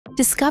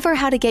Discover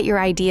how to get your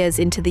ideas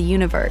into the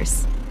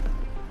universe.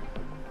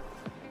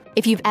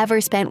 If you've ever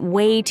spent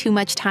way too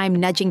much time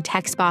nudging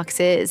text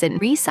boxes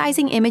and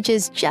resizing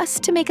images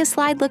just to make a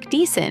slide look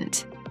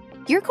decent,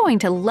 you're going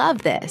to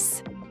love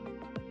this.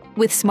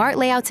 With smart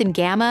layouts in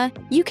Gamma,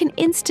 you can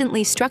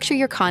instantly structure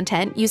your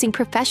content using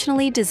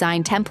professionally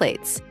designed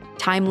templates.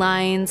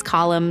 Timelines,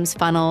 columns,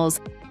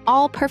 funnels,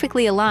 all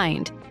perfectly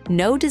aligned,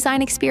 no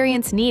design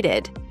experience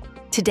needed.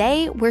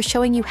 Today, we're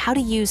showing you how to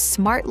use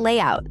smart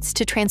layouts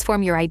to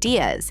transform your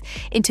ideas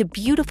into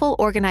beautiful,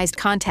 organized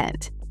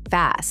content,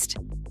 fast.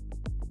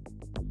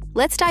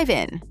 Let's dive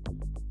in.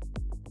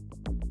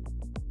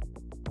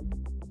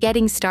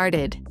 Getting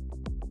started.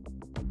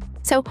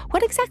 So,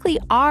 what exactly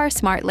are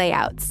smart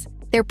layouts?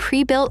 They're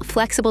pre-built,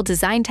 flexible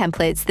design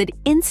templates that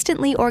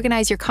instantly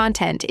organize your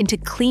content into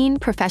clean,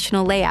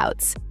 professional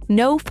layouts.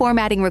 No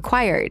formatting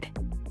required.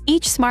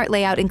 Each smart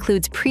layout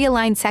includes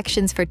pre-aligned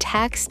sections for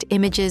text,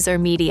 images, or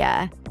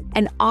media,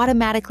 and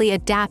automatically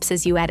adapts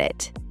as you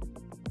edit.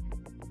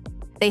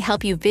 They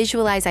help you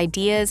visualize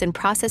ideas and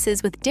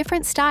processes with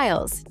different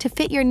styles to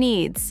fit your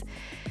needs.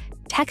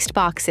 Text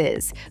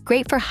boxes,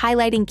 great for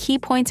highlighting key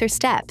points or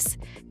steps.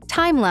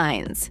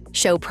 Timelines,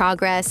 show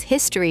progress,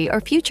 history, or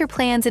future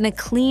plans in a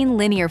clean,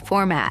 linear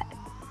format.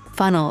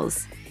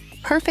 Funnels,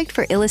 perfect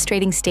for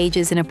illustrating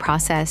stages in a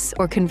process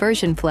or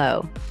conversion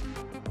flow.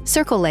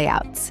 Circle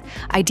layouts,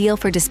 ideal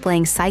for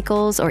displaying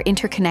cycles or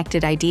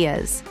interconnected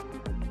ideas.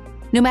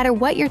 No matter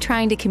what you're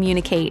trying to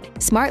communicate,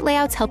 smart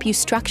layouts help you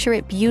structure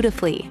it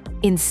beautifully,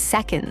 in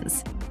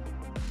seconds.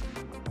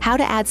 How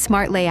to add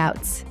smart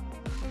layouts.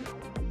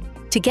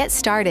 To get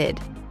started,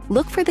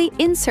 look for the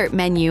Insert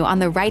menu on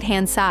the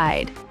right-hand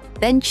side.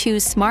 Then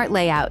choose Smart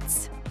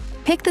Layouts.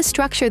 Pick the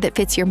structure that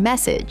fits your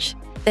message,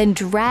 then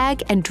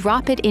drag and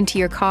drop it into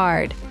your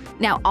card.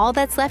 Now all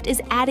that's left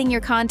is adding your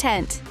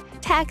content.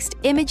 Text,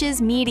 images,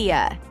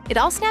 media. It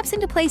all snaps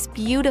into place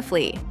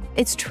beautifully.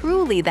 It's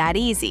truly that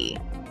easy.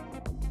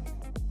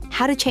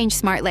 How to change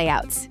smart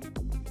layouts.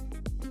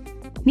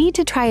 Need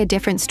to try a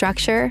different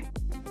structure?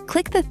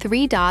 Click the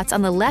 3 dots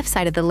on the left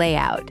side of the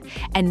layout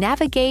and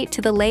navigate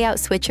to the layout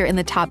switcher in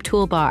the top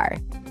toolbar.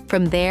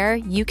 From there,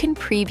 you can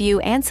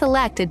preview and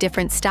select a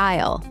different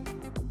style.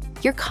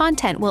 Your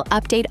content will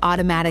update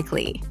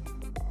automatically.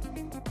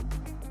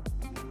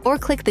 Or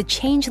click the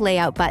Change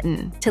Layout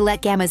button to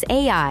let Gamma's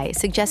AI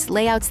suggest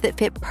layouts that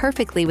fit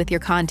perfectly with your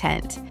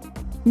content.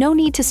 No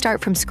need to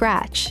start from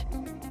scratch.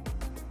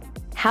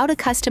 How to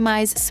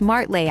customize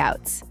smart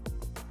layouts.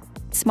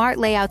 Smart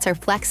layouts are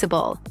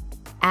flexible.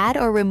 Add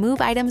or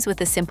remove items with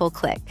a simple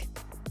click.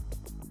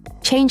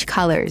 Change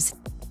colors.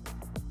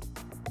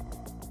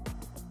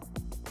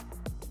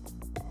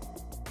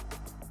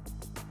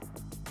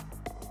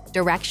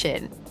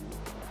 Direction,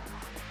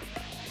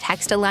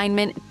 text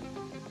alignment,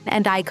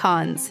 and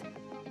icons.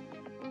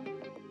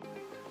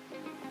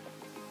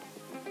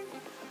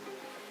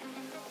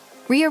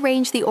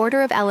 Rearrange the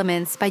order of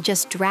elements by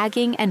just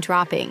dragging and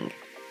dropping.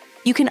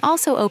 You can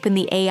also open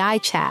the AI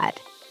chat.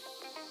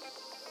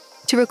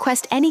 To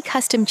request any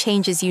custom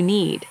changes you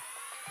need,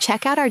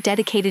 check out our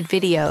dedicated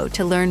video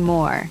to learn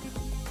more.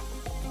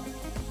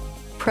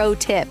 Pro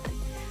tip.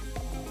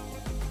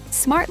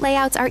 Smart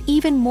layouts are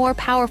even more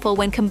powerful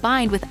when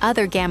combined with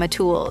other Gamma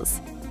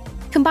tools.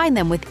 Combine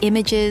them with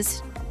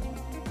images,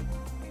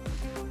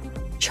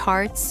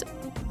 charts,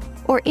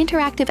 or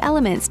interactive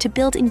elements to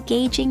build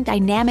engaging,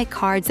 dynamic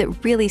cards that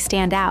really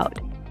stand out.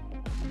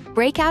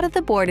 Break out of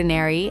the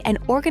ordinary and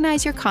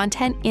organize your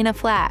content in a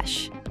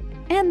flash.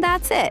 And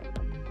that's it.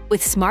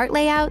 With smart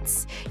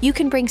layouts, you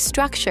can bring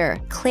structure,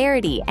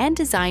 clarity, and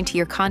design to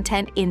your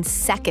content in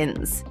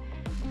seconds.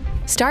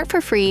 Start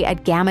for free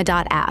at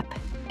gamma.app.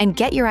 And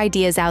get your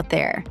ideas out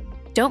there.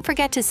 Don't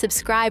forget to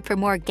subscribe for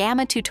more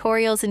Gamma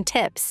tutorials and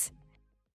tips.